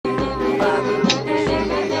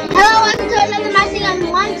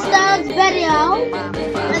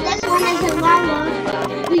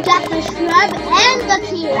shrub and the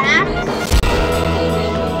T-Rex.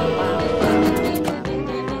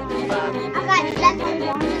 I got definitely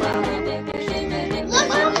wrong. Look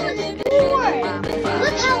how much more.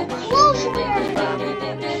 Look how close we are.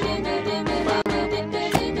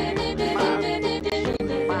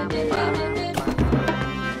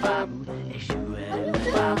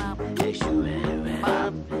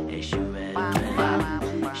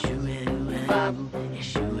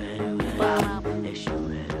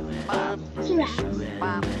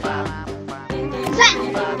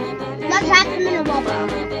 Let's wrap them in a bubble.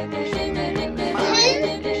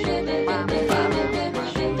 10,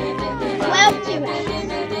 12 T-Rex.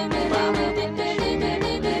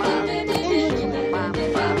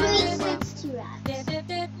 26 T-Rex.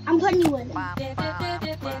 I'm putting you in.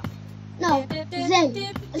 No, Zen.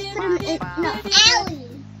 Let's put him in. No, Allie.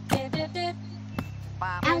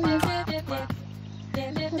 Allie.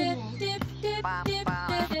 Let's put him in.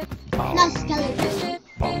 No, skeleton.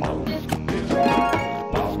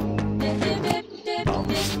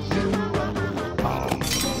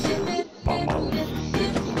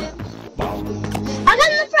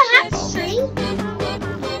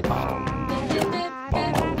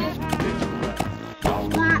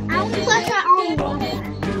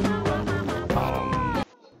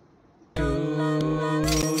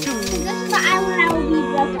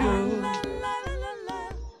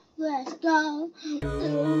 Let's go.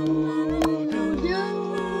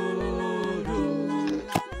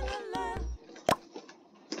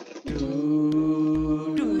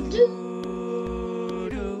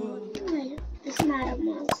 Wait, it's not a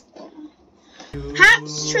monster.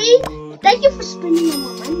 Hops tree, thank you for spinning them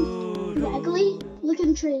on. The ugly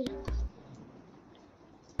looking tree.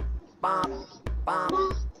 Fine.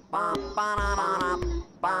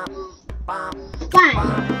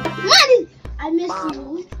 What? I missed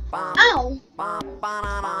you. Oh.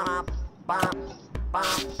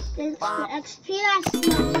 It's the XP that's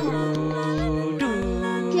not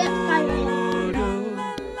get fire.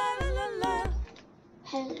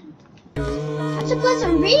 Hey. That's a plus a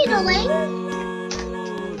readling.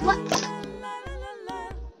 What?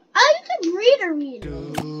 Oh, you can read a reading.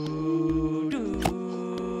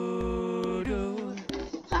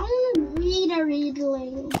 So I want to read a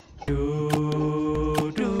readling.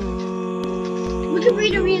 We can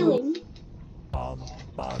read a reeling.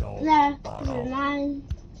 There, mine.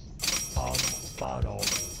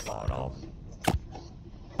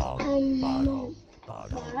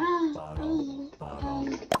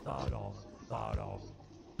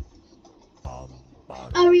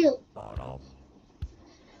 A reel.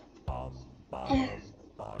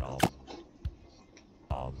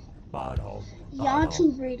 Y'all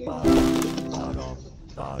two reading.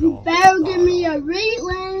 You better give me a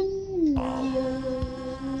reeling.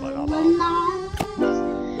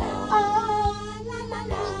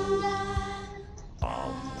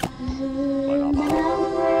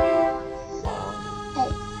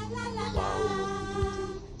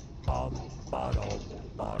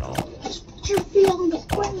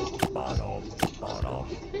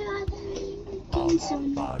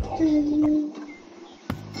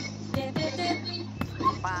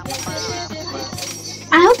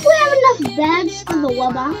 I hope we have enough bags for the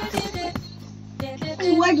Wubbox.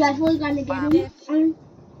 We're definitely gonna get him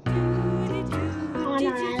on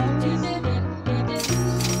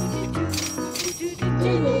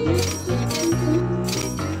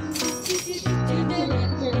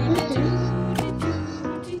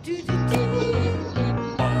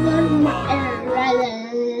our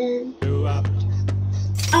island.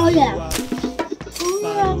 Oh yeah.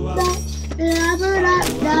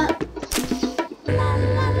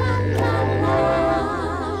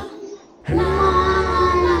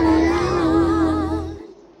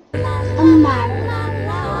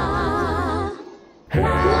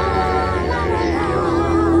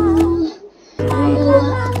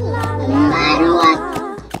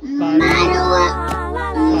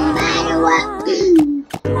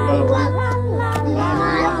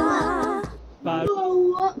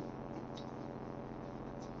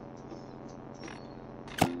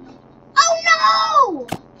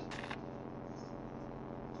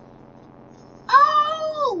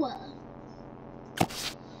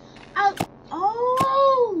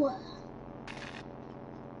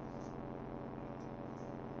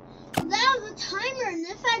 Timer, and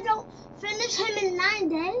if I don't finish him in 9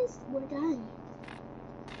 days, we're done.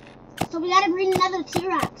 So we gotta breed another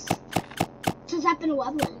T-Rex to step in a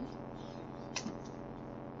woodland.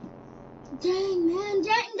 Dang, man,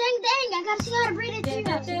 dang. I gotta see how to breed a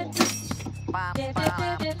T-Rex.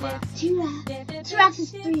 T-Rex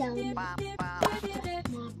is 3 elements.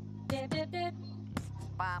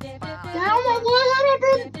 Now my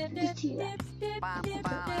 100 is T-Rex.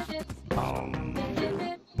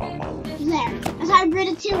 There. That's how I breed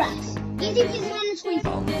a T-Rex. Easy peasy lemon squeezy.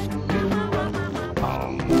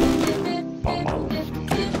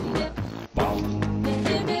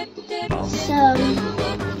 So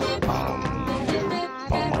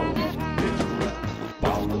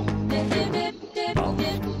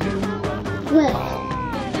with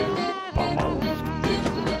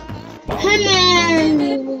him and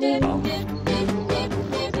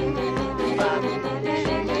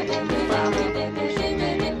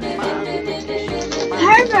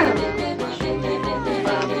Herbert.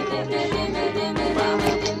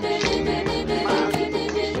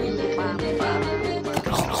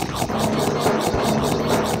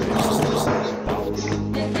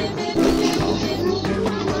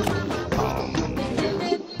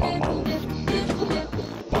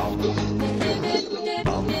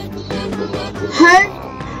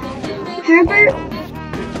 Herbert.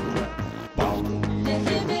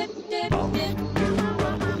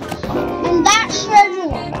 And that should do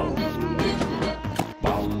it.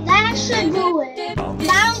 That should do it. But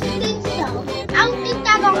I don't think so. I don't think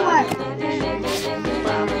that's gonna work.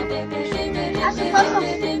 I'm supposed to.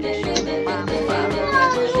 I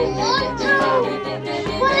don't want to.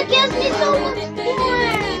 But it gives me so much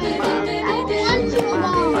fun. I don't want to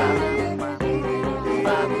though.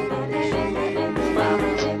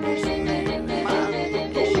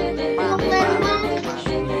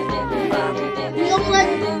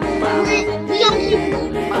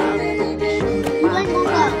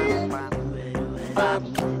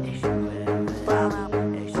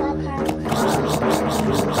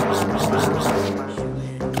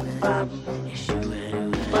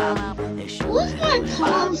 What's my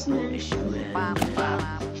tallest man?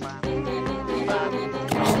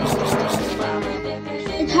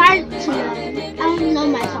 It's hard to know. I don't know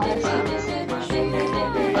my tallest man.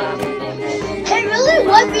 It really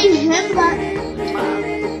would be him, but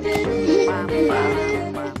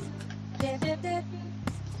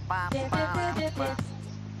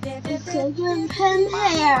it could give him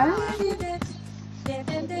hair.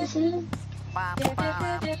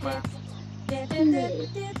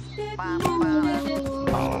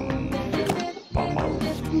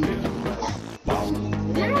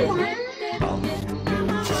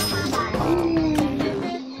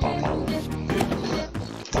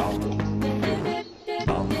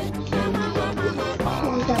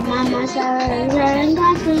 Mama says, and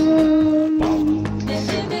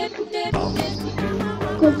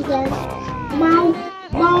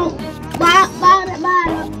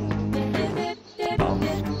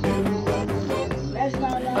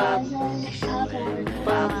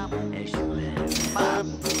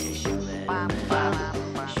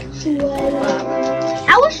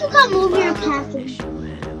I wish you could move your captain.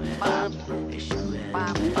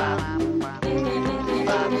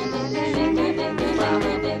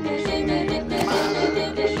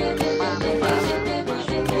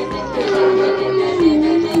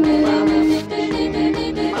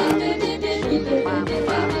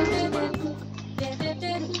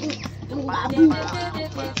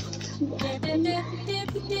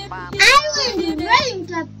 Island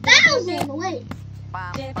ranked 1,000. Wait.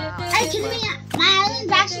 Are you kidding me? My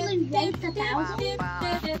island's actually ranked 1,000?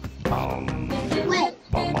 Wait.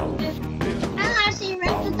 I'm actually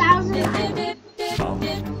ranked 1,000 island. This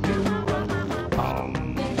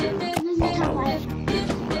is top life.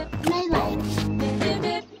 Melee.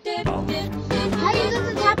 How do you get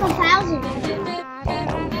to the top 1,000?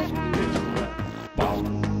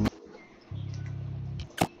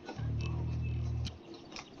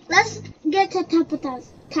 Let's get to top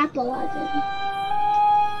 1,000. Top 11.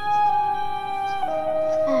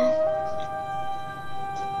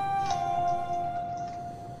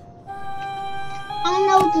 I don't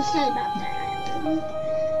know what to say about that island.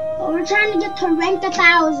 But we're trying to get to rank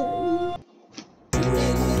 1,000.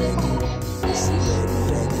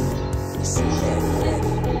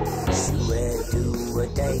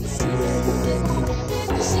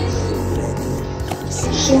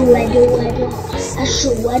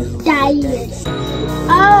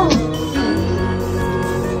 Oh.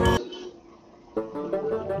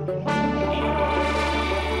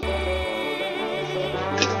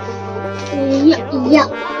 Yeah.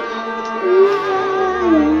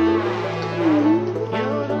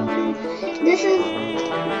 This is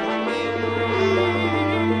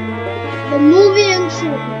the movie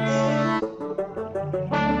insurance.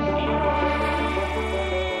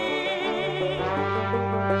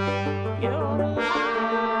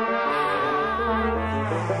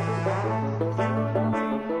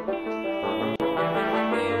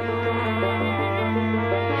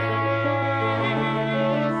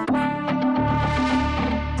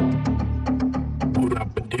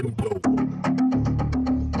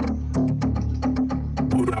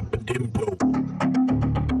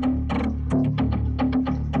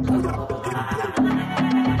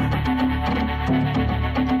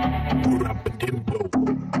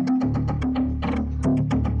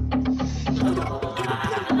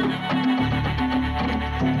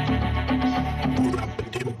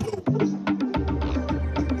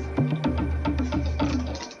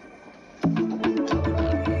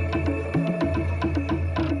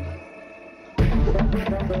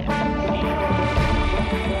 This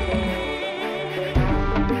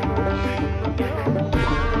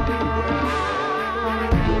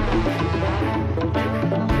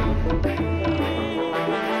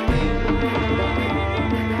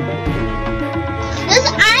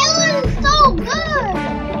island is so good.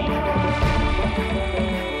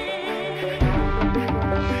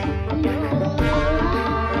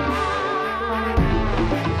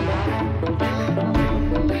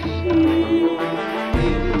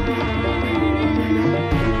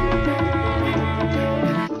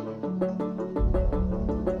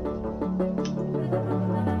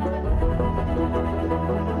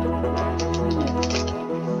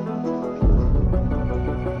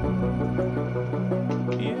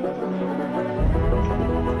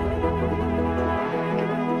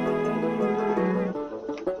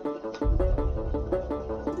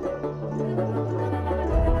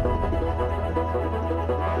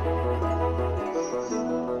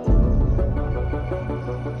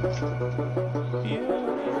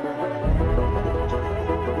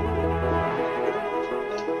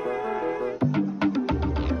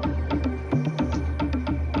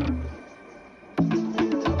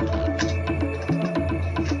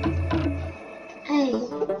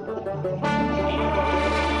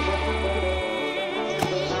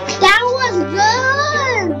 That was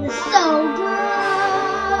good! So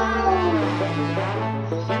good!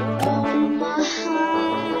 Oh my.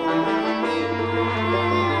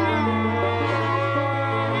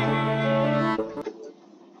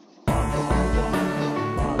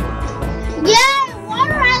 Yeah!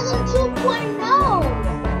 Water Island 2.0!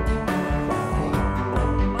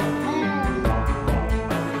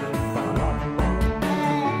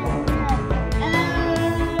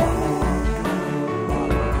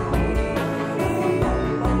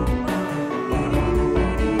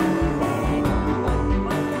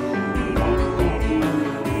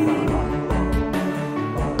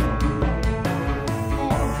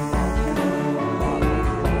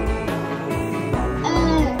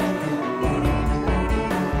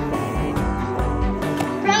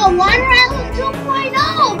 Water Island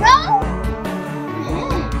 2.0, bro!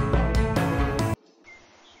 Yeah.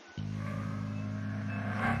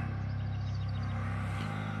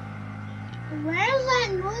 Where is that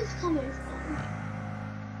noise coming from?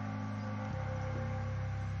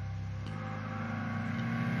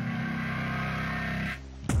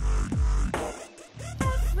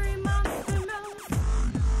 Every monster knows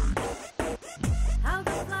how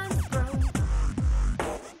the plants grow,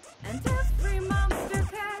 and every monster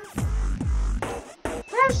cares.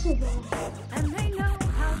 First of all, And they know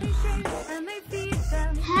how they shape and they feed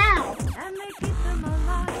them. how? And they keep them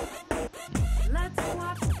alive. Let's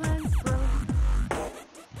watch plants grow.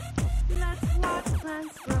 Let's watch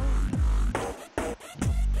plants grow.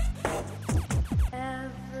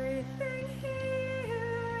 Everything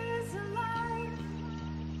here is alive.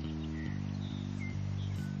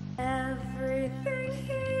 Everything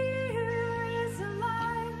here is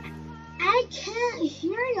alive. I can't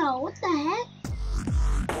hear y'all. What the heck?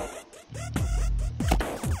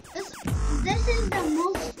 This is the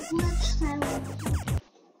most glitch sound.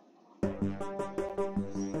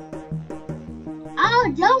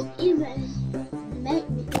 Oh, don't even make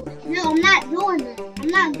me do it. No, I'm not doing it. I'm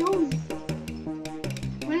not doing it.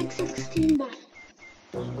 Rank 16 bye.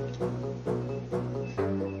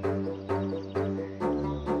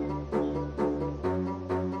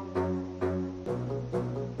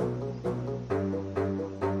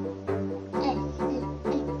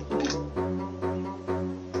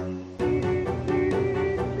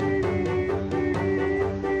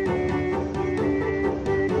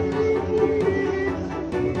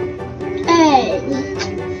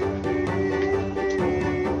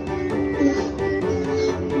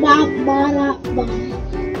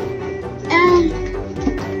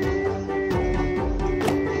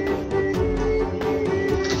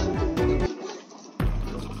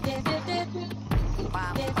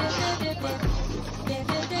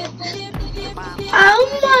 Oh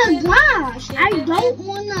my gosh, I don't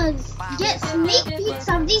want to get sneak peeks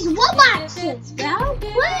of these Woboxes, bro.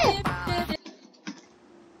 Quit.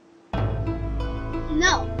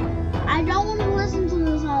 No, I don't want to listen to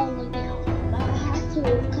this all again, but I have to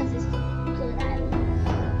because it's good.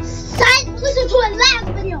 Listen to it last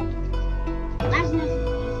video. Last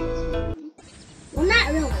video. Well, not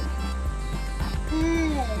really.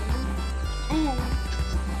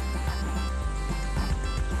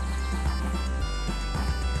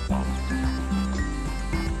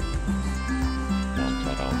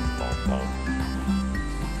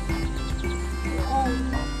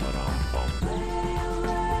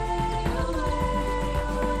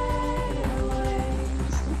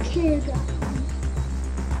 Here you go.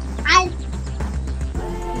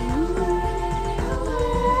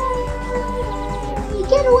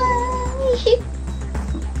 Get away!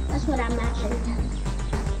 That's what I'm actually telling.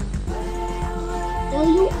 Yo,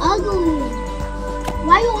 you ugly.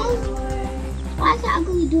 Why you ugly? Why is that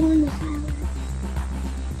ugly doing this?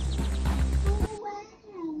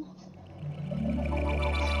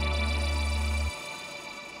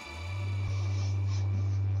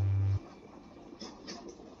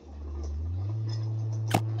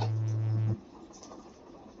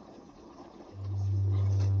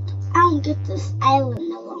 I don't get this island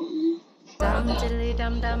alone.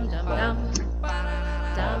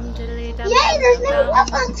 Yay, there's no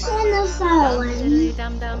Robux on this island.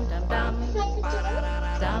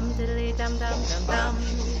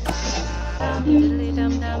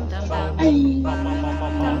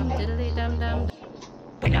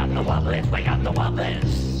 We got the wobblers, we got the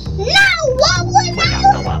wobblers. No, wobbling We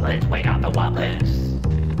got the wobblers, we got the wobblers.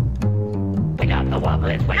 We got the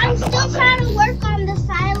wobblers, we I'm got the still wobblers. trying to work on this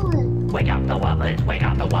island. We got the wobblers, we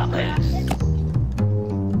got the wobblers.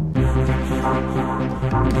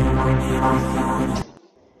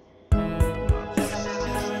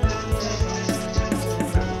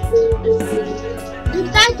 In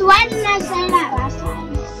fact, why didn't I say that last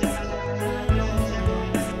time?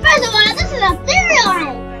 First of all, this is a cereal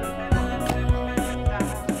island.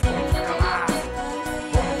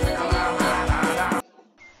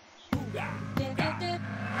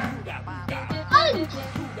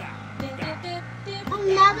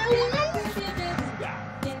 Another one?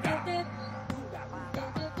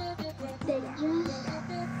 They just...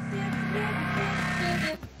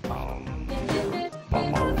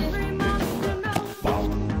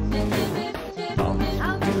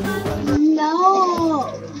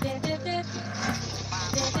 No!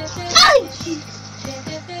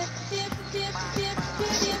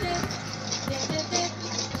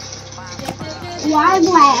 Why do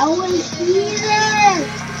I always see this?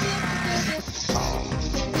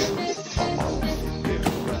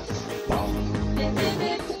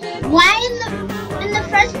 Why in the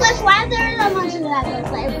first place? Why is there so much of that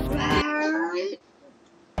flavor?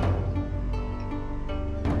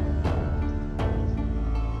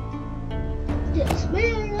 This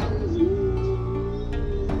smells sounds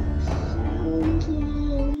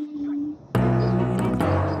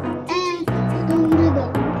and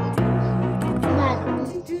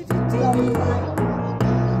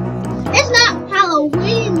it's not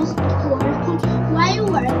Halloween, Mr. Corn. Why you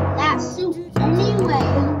wear that suit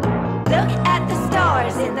anyway? Look at the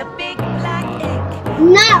stars in the big black ink.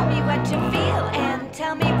 Tell No! me what you feel and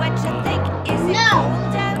tell me what you think. Is it No.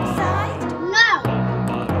 cold outside? No!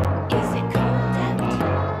 Is it cold out?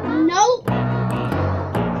 Nope!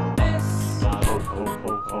 This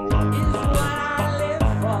is what I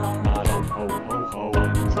live for.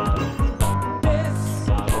 This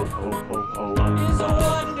is a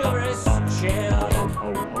wondrous chill.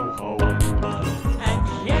 And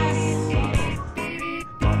yes,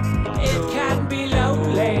 it can be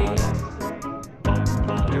lonely.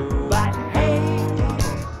 But hey,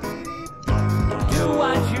 do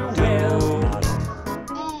what you will.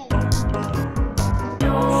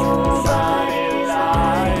 Nobody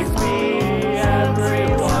likes me,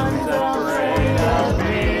 everyone's afraid of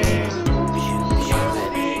me.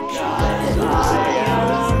 Just because I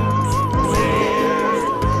am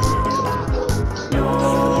weird.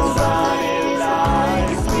 Nobody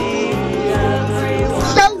likes me,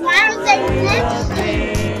 everyone's So why are they next to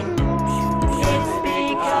you? It's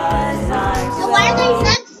because I'm So why are they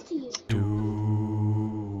next to you?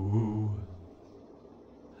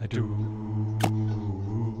 I do.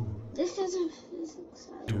 This isn't physics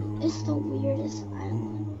island. It's the weirdest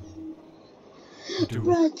island.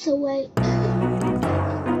 Bro, it's so wait.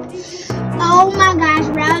 Oh my gosh,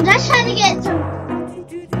 bro. I'm just trying to get to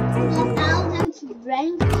 1,000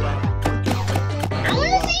 rank. I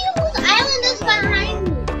want to see whose island is behind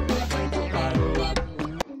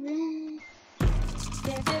me.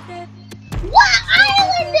 What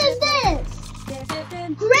island is this?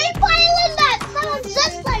 Grape Island? That sounds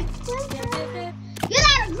just like Grape Island. Get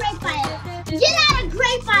out of Grape Island. Get out of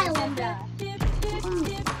Grape Island, bro.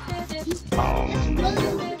 It's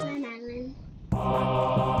really different island.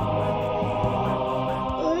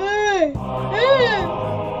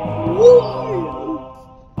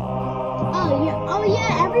 Oh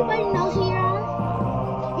yeah, everybody knows who you are.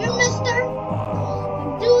 You're Mr.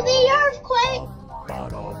 Do the earthquake.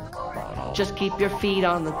 Just keep your feet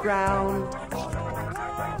on the ground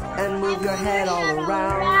and move your head all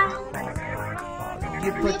around.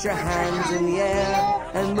 You put your hands in the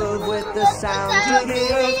air and move with the sound to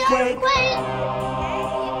the earthquake.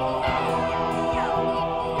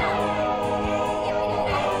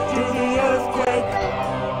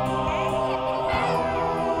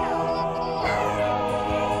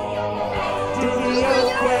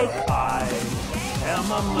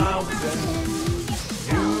 mountain.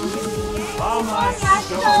 You are my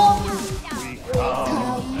stone. We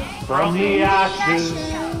come from the ashes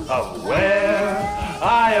of where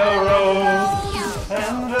I arose.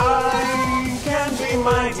 And I can be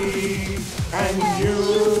mighty, and you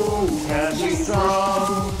can be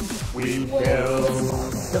strong. We build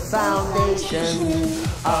The foundation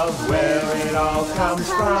of where it all comes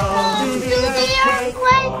from. To the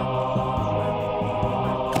earthquake.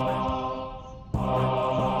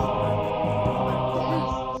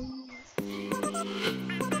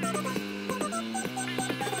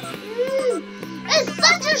 It's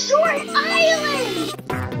such a short island.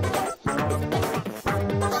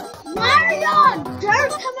 Why are y'all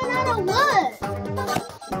dirt coming out of wood?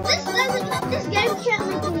 This game can't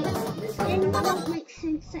make any. This game don't make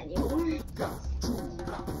sense anymore.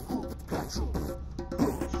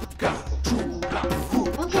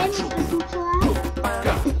 Okay, Mr. Butcher. Okay,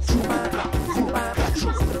 Mrs.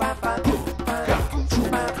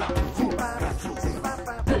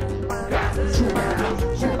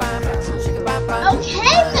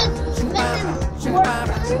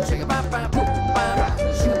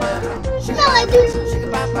 No, I do.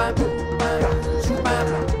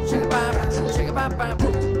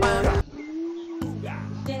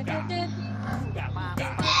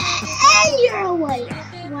 And you're awake.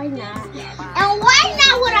 Why not? And why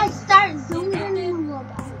not would I start zooming in the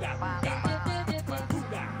robot?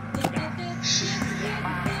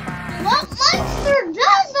 What monster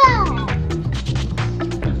does that?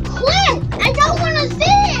 Quit! I don't want to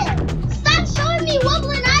see it! Stop showing me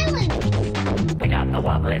Wobbling Island! We got the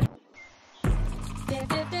wobbling.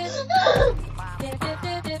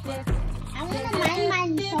 I want to mind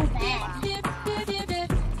mine so bad.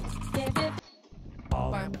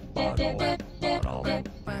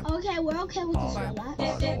 Okay, we're okay with this robot.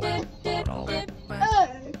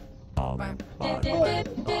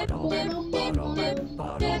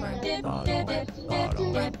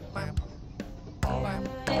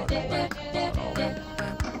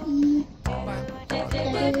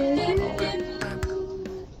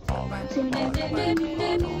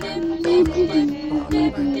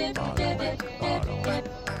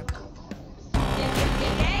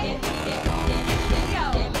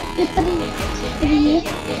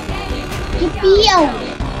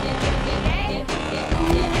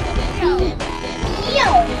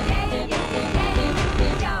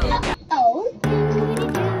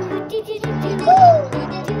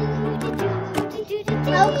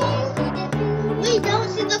 We don't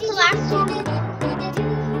see the classroom.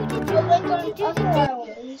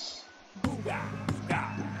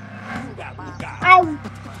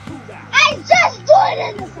 I just joined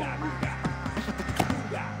in the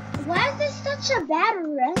Why is this such a bad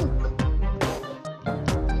rank?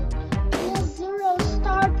 There's 0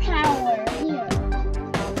 star power here.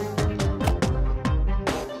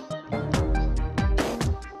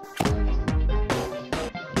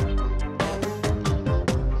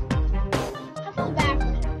 I feel bad for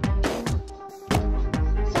him.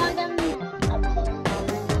 So I got him up there.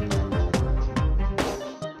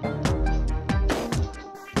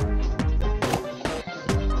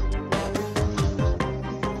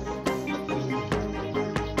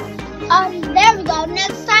 There we go,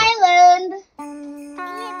 next island.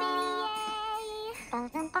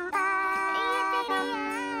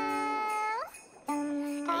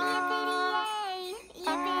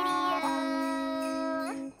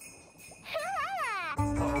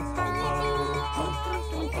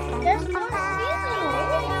 There's no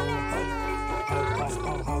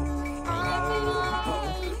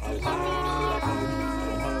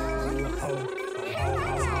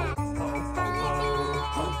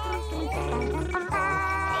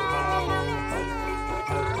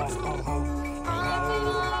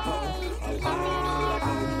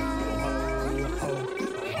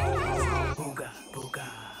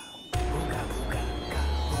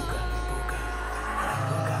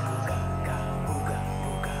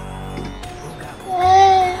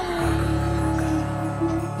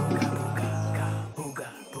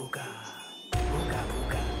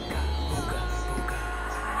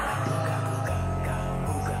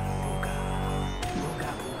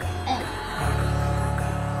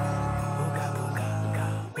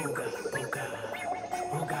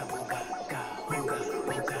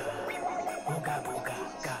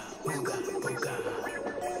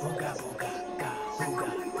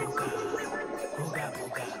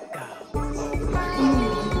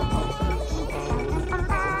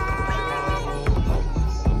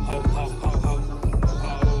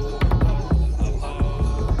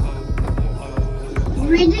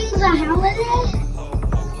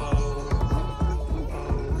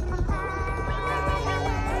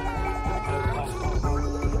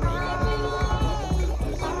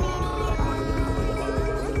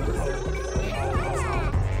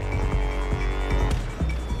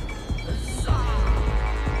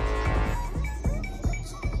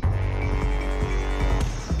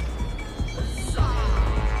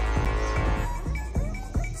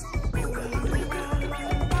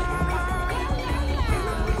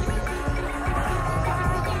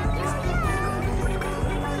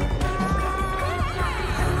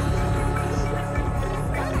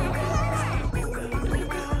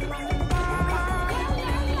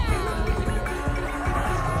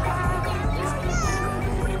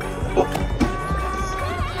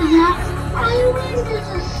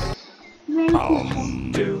I'm not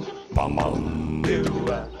even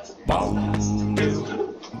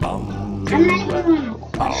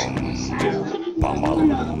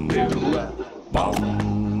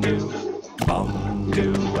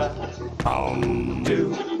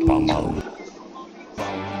on a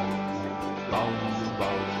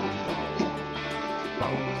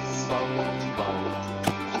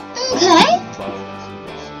okay.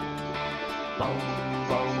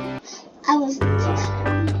 I wasn't too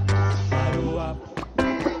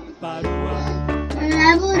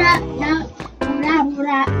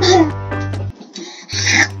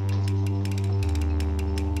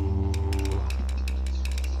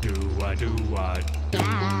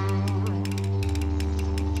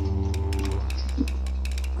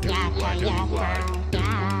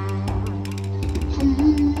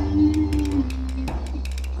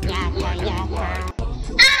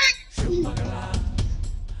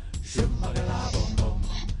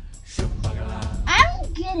I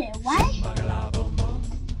don't get it. Why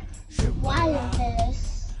is this?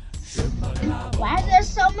 Why are there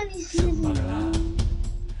so many seasons?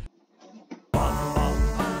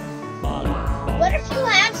 What if you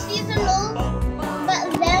have seasonal, but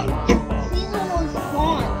then seasonal's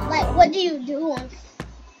gone? Like, what do you do?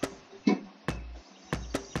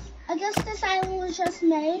 I guess this island was just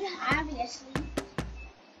made, obviously.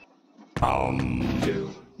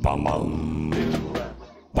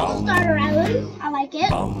 Starter Island, I like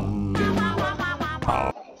it.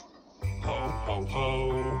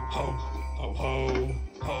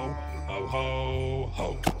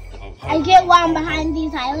 I get why I'm behind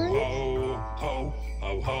these islands.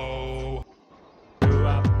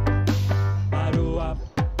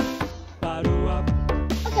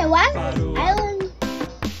 Okay, why is this island?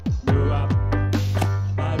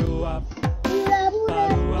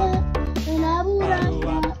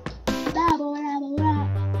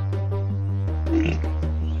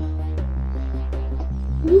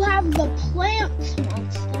 You have the plants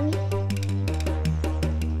monster.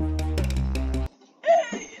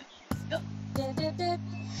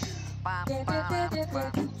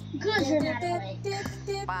 Good, you're not awake.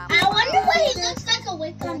 I wonder what he looks like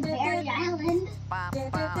awake on Berry Island.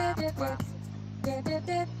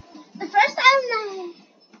 The first island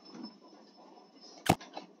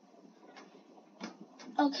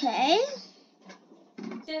okay.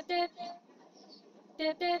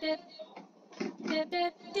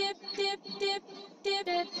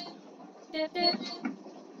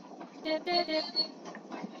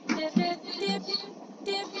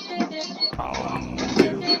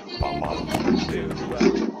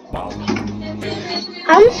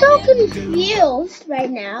 I'm so confused right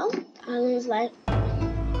now. I was like,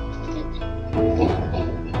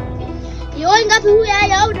 you ain't got who I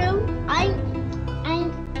do.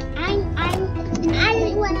 I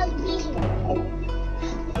didn't want to be here.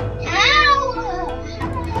 Ow!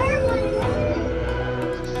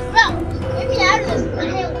 Bro, get me out of this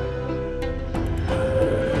island.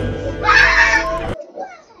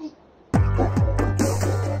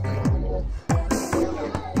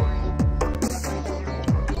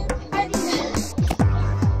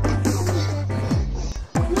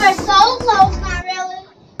 We're so close, not really.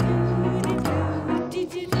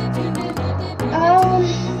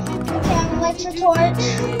 Okay, I'm gonna light your torch.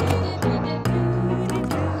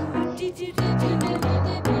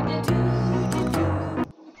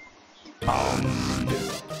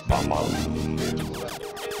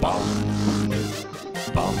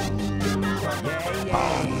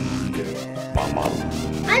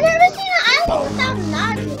 I've never seen an island without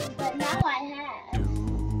nodules, but now I have.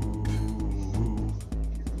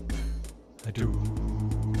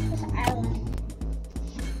 This island.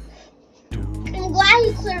 I'm glad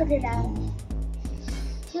you cleared it out.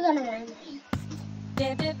 You're gonna remind me.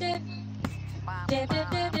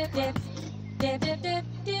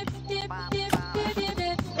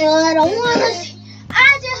 I don't wanna see.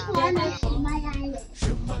 I just wanna see my island.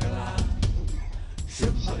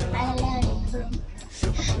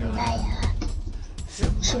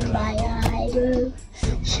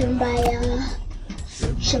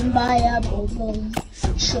 Shimbaya, boom boom,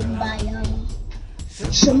 Shimbaya,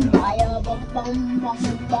 Shimbaya, boom boom, boom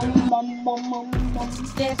boom, boom boom, boom boom.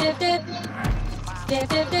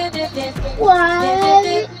 Why?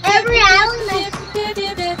 Every island.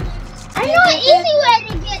 I know an easy way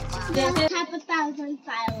to get to the top of 1,000th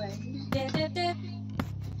Island.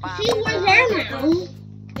 See, we're there now.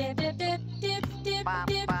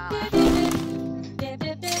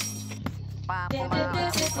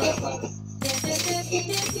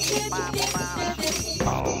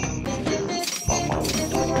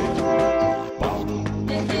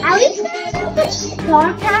 At least that's how much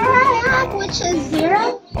star power I have, which is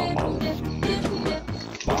 0.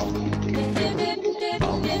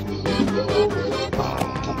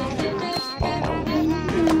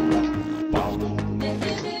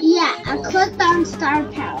 Yeah, I clicked on star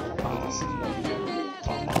power.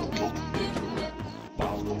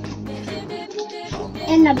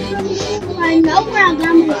 And I'm pretty sure I know where I'm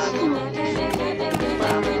gonna start.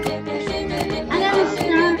 I'm gonna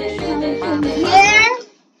start from here.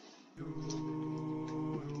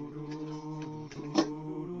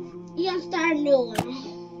 You gotta start a new one.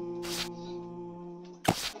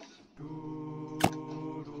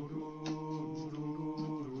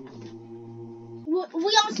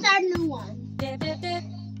 We all start a new one.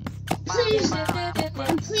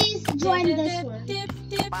 Please join this one.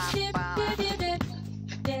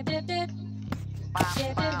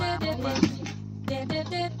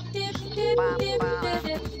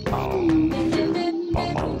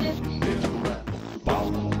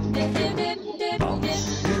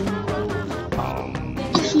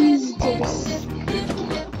 Choose this.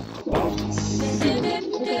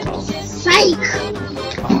 Psych!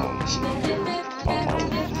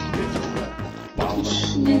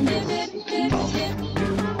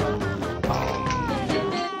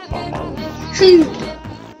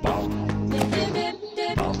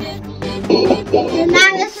 And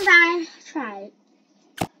now this is how I tried.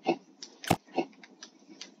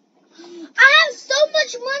 I have so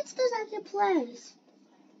much monsters I can place.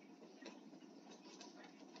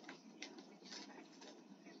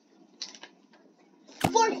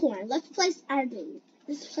 Forkhorn. Let's place our dude.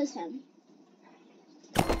 Let's place him.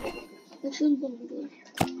 Which one's gonna be?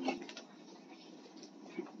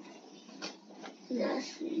 This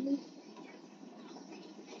one.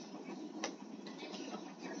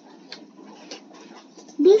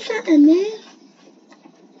 Do something, man.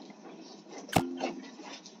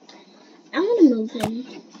 I'm gonna move him.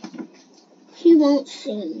 He won't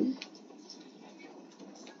sing.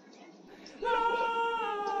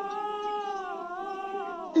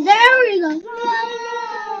 There we go.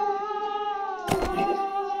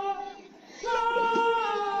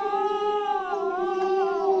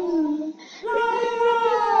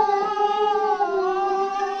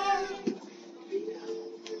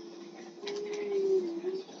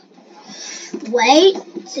 Wait,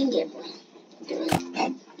 sing it.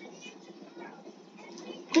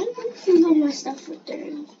 I don't see all my stuff with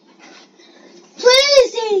there.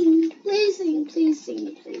 Please sing, please sing, please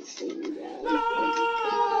sing, please sing.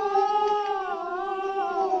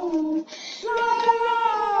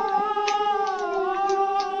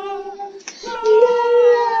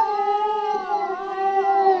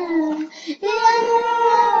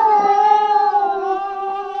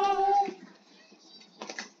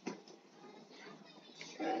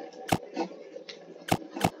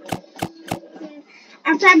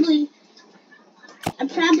 I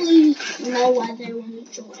probably know why they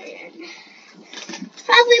won't join. It's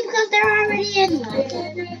probably because they're already in one.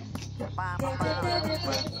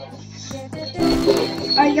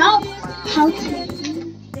 Are y'all helping?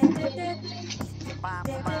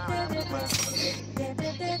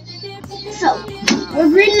 So, we're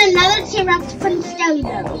breeding another T-Rex from Skelly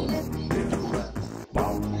Belly.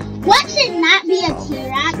 What should not be a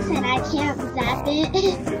T-Rex and I can't zap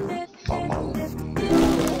it?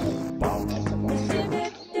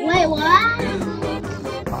 Wait, what?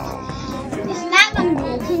 It's not gonna be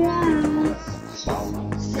a T-Rex.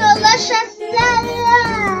 So let's just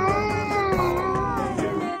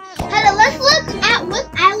Hello, let's look at what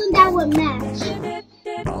island that would match.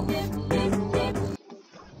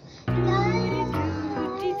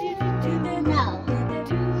 No.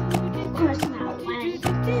 Of course not. Why?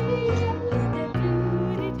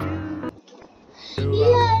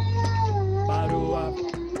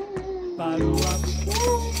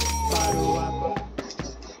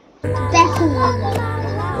 Definitely.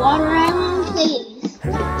 Water island, please.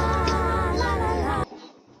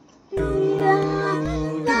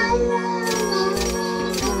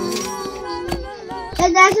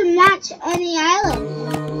 It doesn't match any island.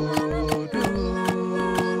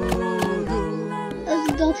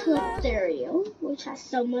 Let's go to Ethereal, which has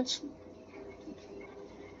so much.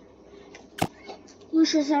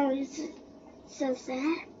 Which for some reason says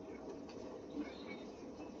that.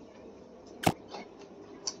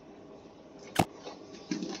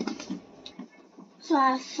 So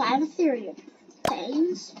I have 5 Ethereal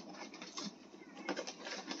things.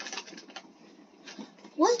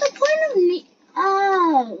 What's the point of me?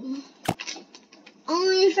 Oh,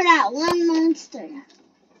 only for that one monster.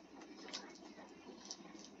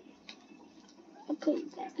 Okay,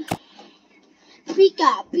 then. Speak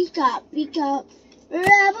up, speak up, speak up. It's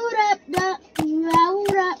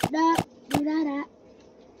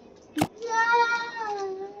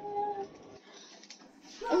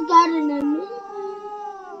got in the moon.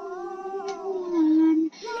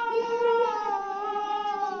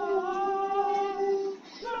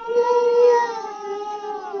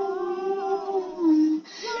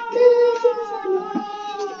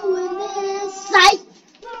 Sight.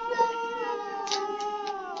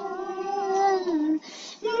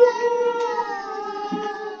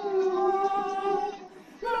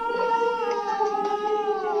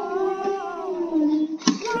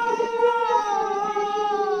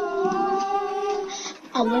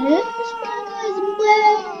 I wish my cousin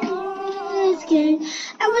played this game.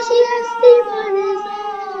 I wish he had Steve on his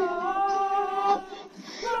lap.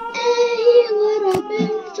 And he would have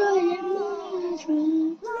been enjoying much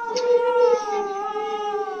this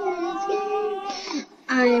game.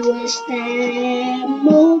 I wish that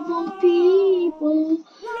mobile people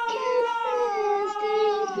can fast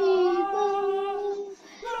these people.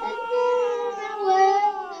 And then I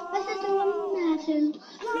will, my sister will imagine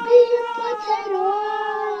being potato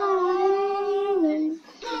island.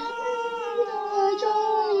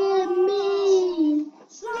 Joy and me.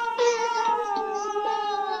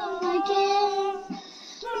 Again.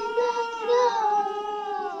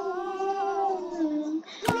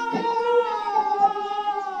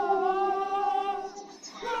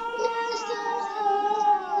 Let's go.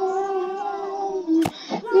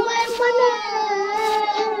 When my name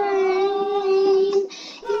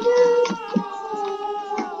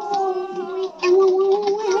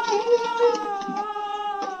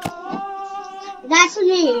that's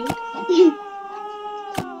me.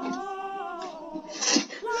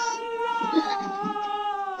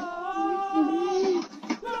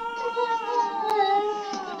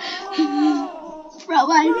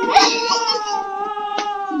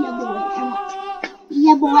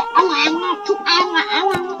 Yeah, boy. I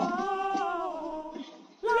want.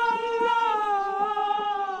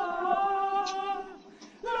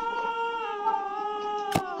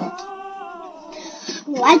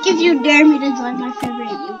 Like if you dare me to join my favorite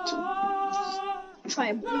YouTube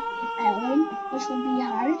tribe island, which would be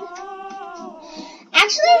hard.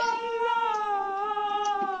 Actually,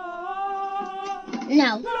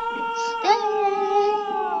 no.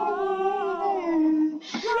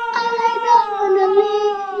 I don't wanna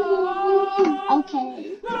leave.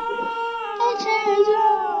 Okay. I changed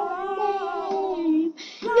your name.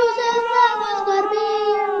 You said that was gonna be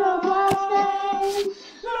your Roblox name.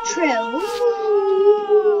 True.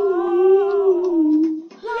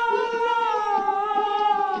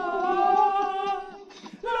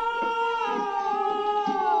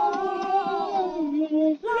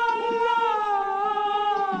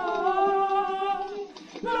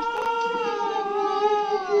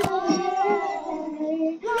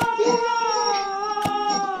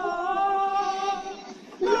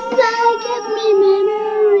 That give me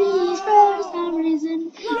memories for some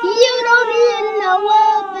reason. You don't even know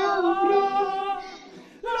about it.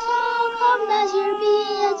 So come does your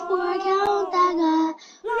PS4 account that got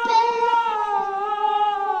banned?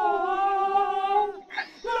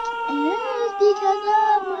 It's because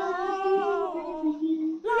of my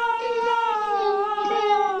brain.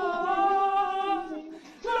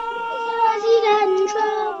 Because he got in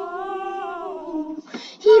trouble.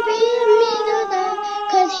 He banned me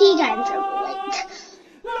cause he got in trouble. Wait.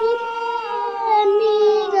 He banned me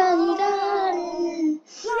cause he got in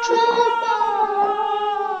trouble.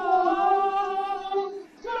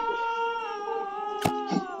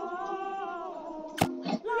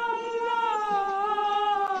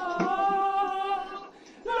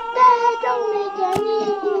 That don't make any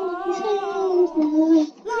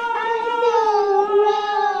sense. I know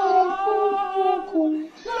right from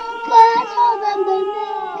but I told them the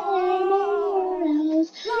name or else.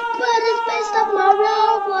 But it's based on my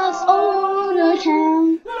Roblox old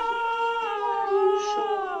account. Are you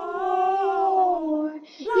sure?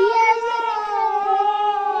 Yes, it is.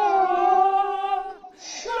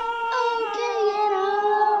 Okay, get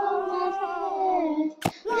on my face.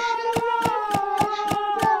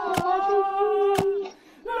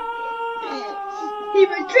 He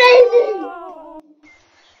betrayed me.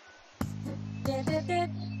 Yes,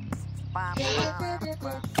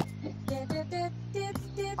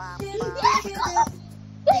 go.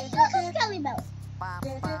 Wait, go to Skelly Bell.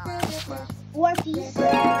 Orpheus.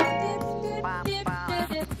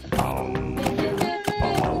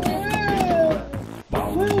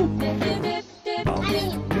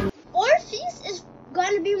 Orpheus is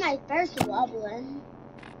gonna be my first goblin.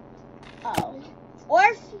 Oh,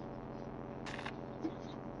 Orpheus.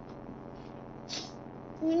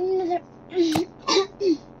 Let's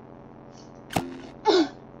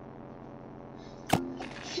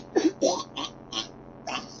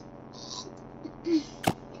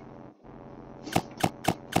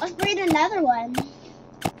breed another one.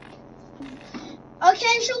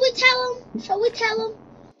 Okay, should we tell him? Should we tell him?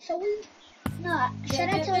 Should we? No, should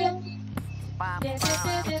I tell you? I'm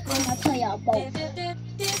gonna tell y'all both.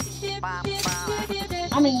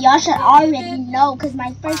 I mean, y'all should already know because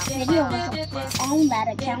my first video was on that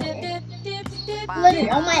account. Literally,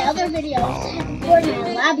 all my other videos were in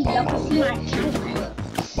the lobby. Y'all can see my account.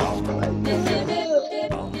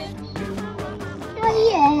 Oh,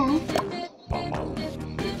 yeah.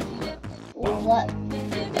 What?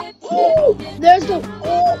 Ooh, there's the.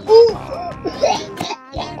 Ooh.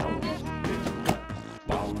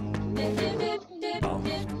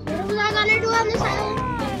 What was I gonna do on this island?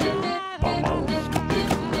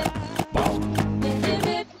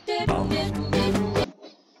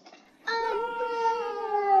 I'm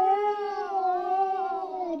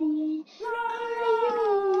ready. Are you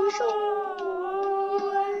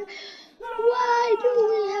sure? Why do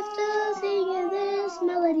we have to sing in this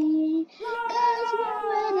melody? 'Cause we're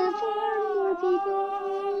waiting for more people.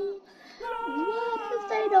 What if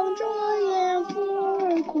they don't join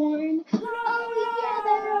for corn? Oh yeah,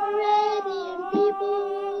 they're already in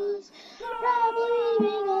people's. Probably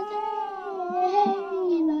because they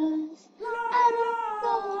hate us. I don't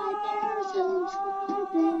know why they're so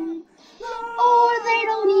stupid. Or they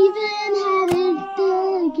don't even have it the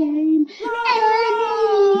game. Anyways,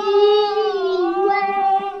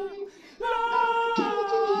 okay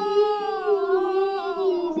to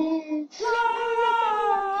ease it.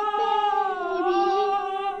 Baby.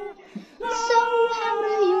 So how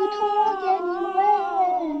do you talk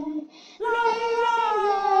anyway? This isn't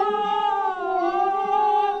real.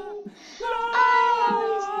 I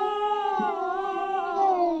always say,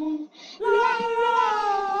 la la.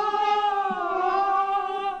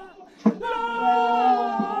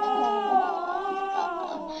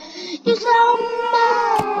 You sound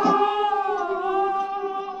bad.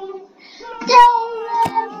 Tell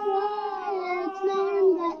Rev why it's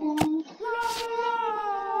named that now.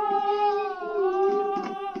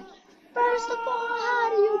 First of all, how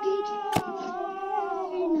do you get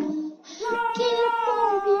trained? Get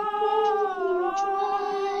more people in your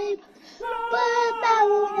tribe. But that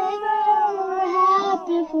will never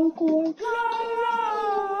happen for corn.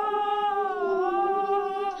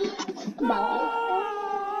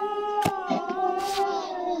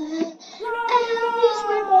 At least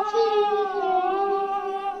we're both here.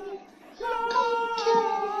 Okay.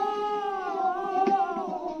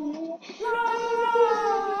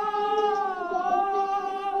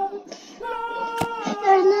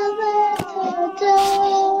 There's nothing to do.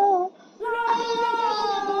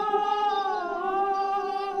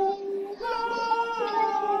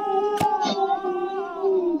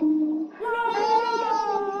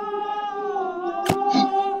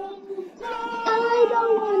 I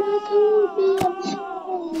don't wanna to be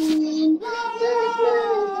alone. There's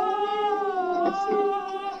nothing.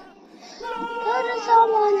 Go to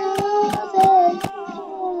someone else's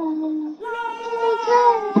phone.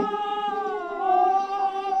 Okay.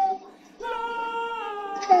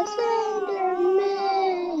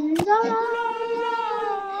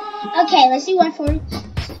 Okay, let's see what for.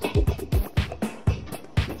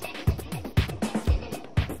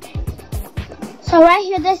 So right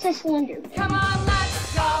here, this is Slender. Come on,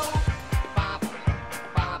 let's go.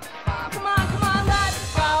 Come on,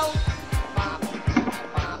 let's go.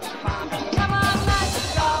 Come on, let's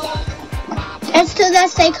go. Let's do that.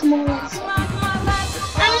 Say, come on, let's. Come on, let's go.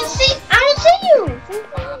 I don't see you. Come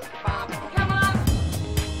on. Come on.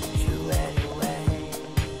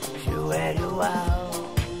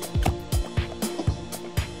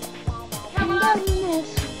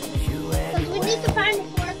 Because we need to find a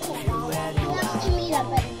fourth one. We have to meet up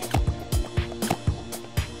at it.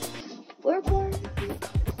 Fourth one?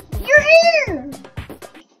 You're here!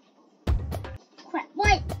 Crap,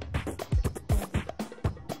 wait.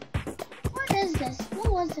 What is this? What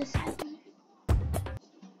was this island?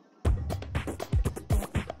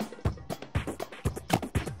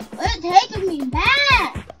 It's taking me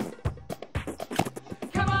back!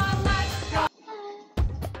 Come on, let's go.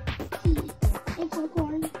 Hey,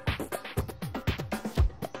 popcorn.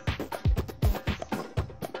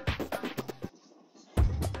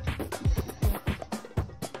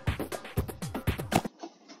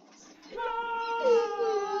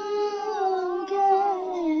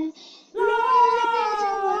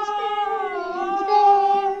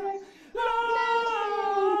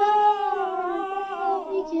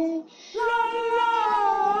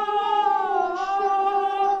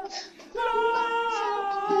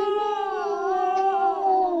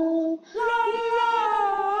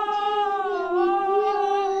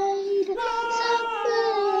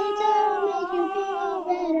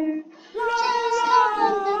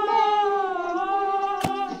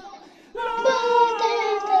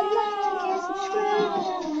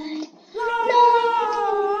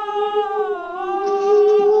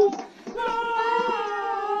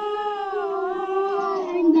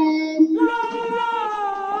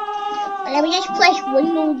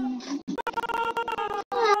 windows.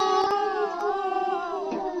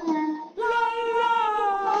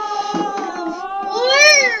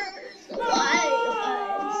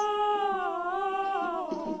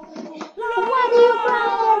 Why do you cry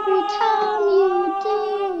every time you do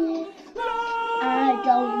it? I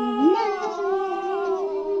don't know.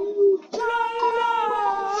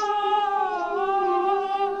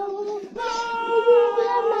 You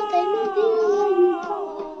have nothing to do when you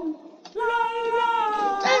call.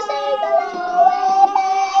 Just take a little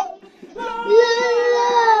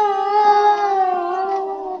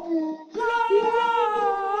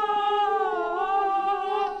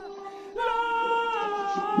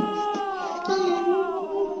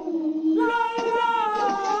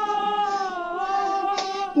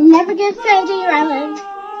Never get found to your island.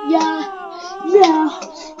 Yeah.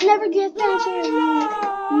 Never get found to your island.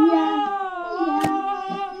 Yeah.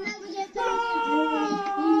 Never get found to your island.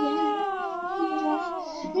 Yeah.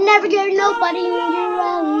 Never get nobody in your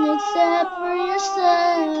island except for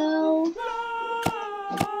yourself.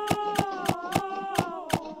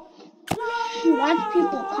 Watch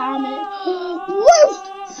people comment. Worst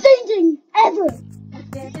singing ever.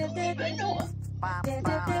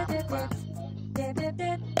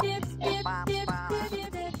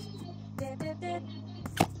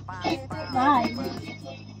 Why?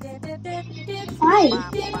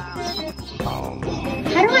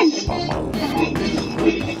 How do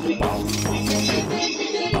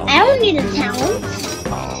I don't need a talent.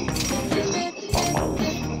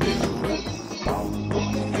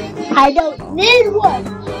 I don't need one.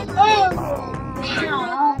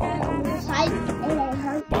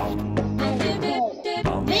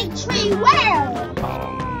 Big tree, where?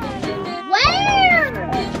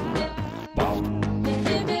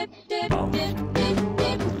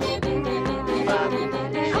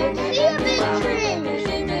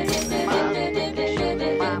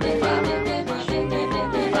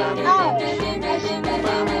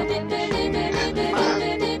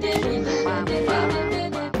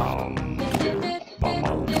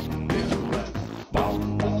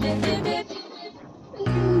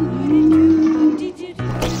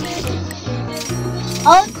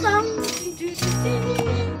 Old song.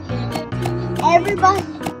 Everybody,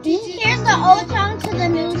 here's the old song to the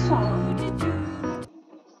new song.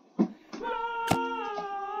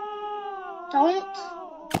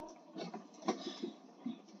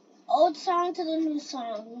 Old song to the new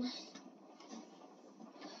song.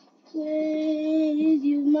 Please,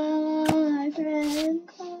 you my friend,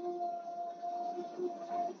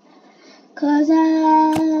 'cause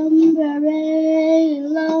I'm very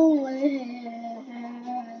lonely.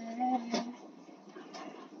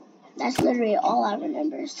 That's literally all I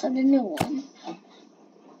remember. So the new one.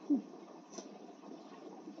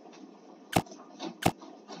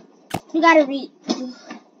 You gotta read.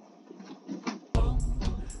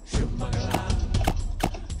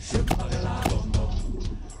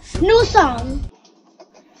 New song.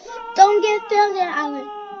 Don't get found in island.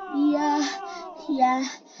 Yeah.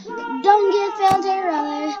 Don't get found in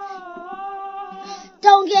island.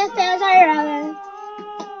 Don't get found in island.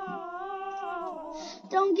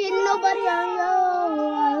 Don't get nobody on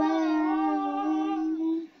your island.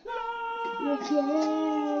 You can't,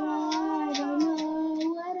 I don't know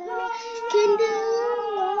what I can do.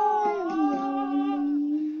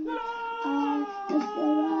 I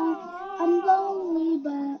feel like I'm lonely,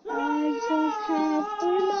 but I just have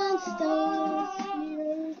 3 monsters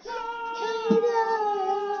here.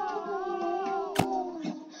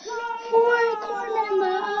 For a corner in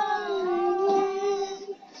my island,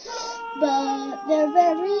 but they're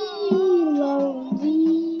very lonely,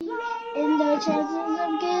 and their chances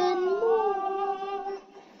of getting more.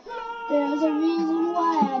 There's a reason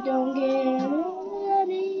why I don't get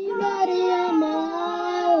anybody on my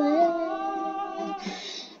island.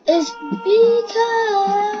 It's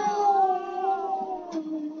because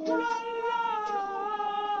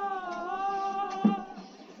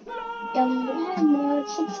don't have much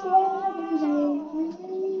subscribers,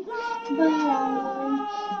 but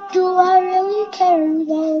do I really care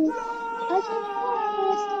though? I just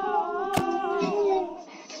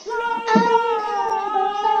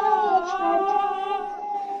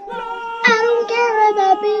I don't care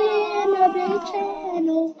about being a big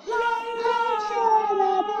channel. I care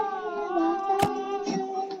about being myself.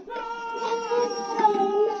 I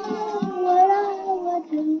don't know what I would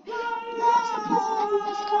do. Last time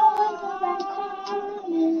was called about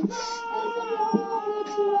comments. Even though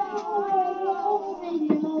it's 2 hours long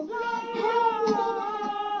video.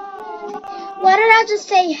 Why did I just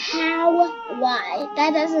say how? Why?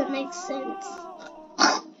 That doesn't make sense.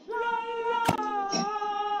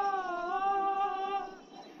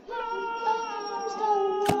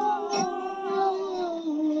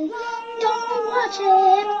 watch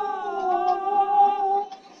it all.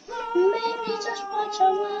 Maybe just watch a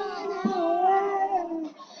 1 hour.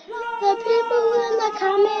 The people in the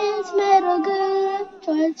comments made a good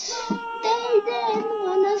choice. They didn't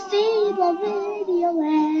want to see the video.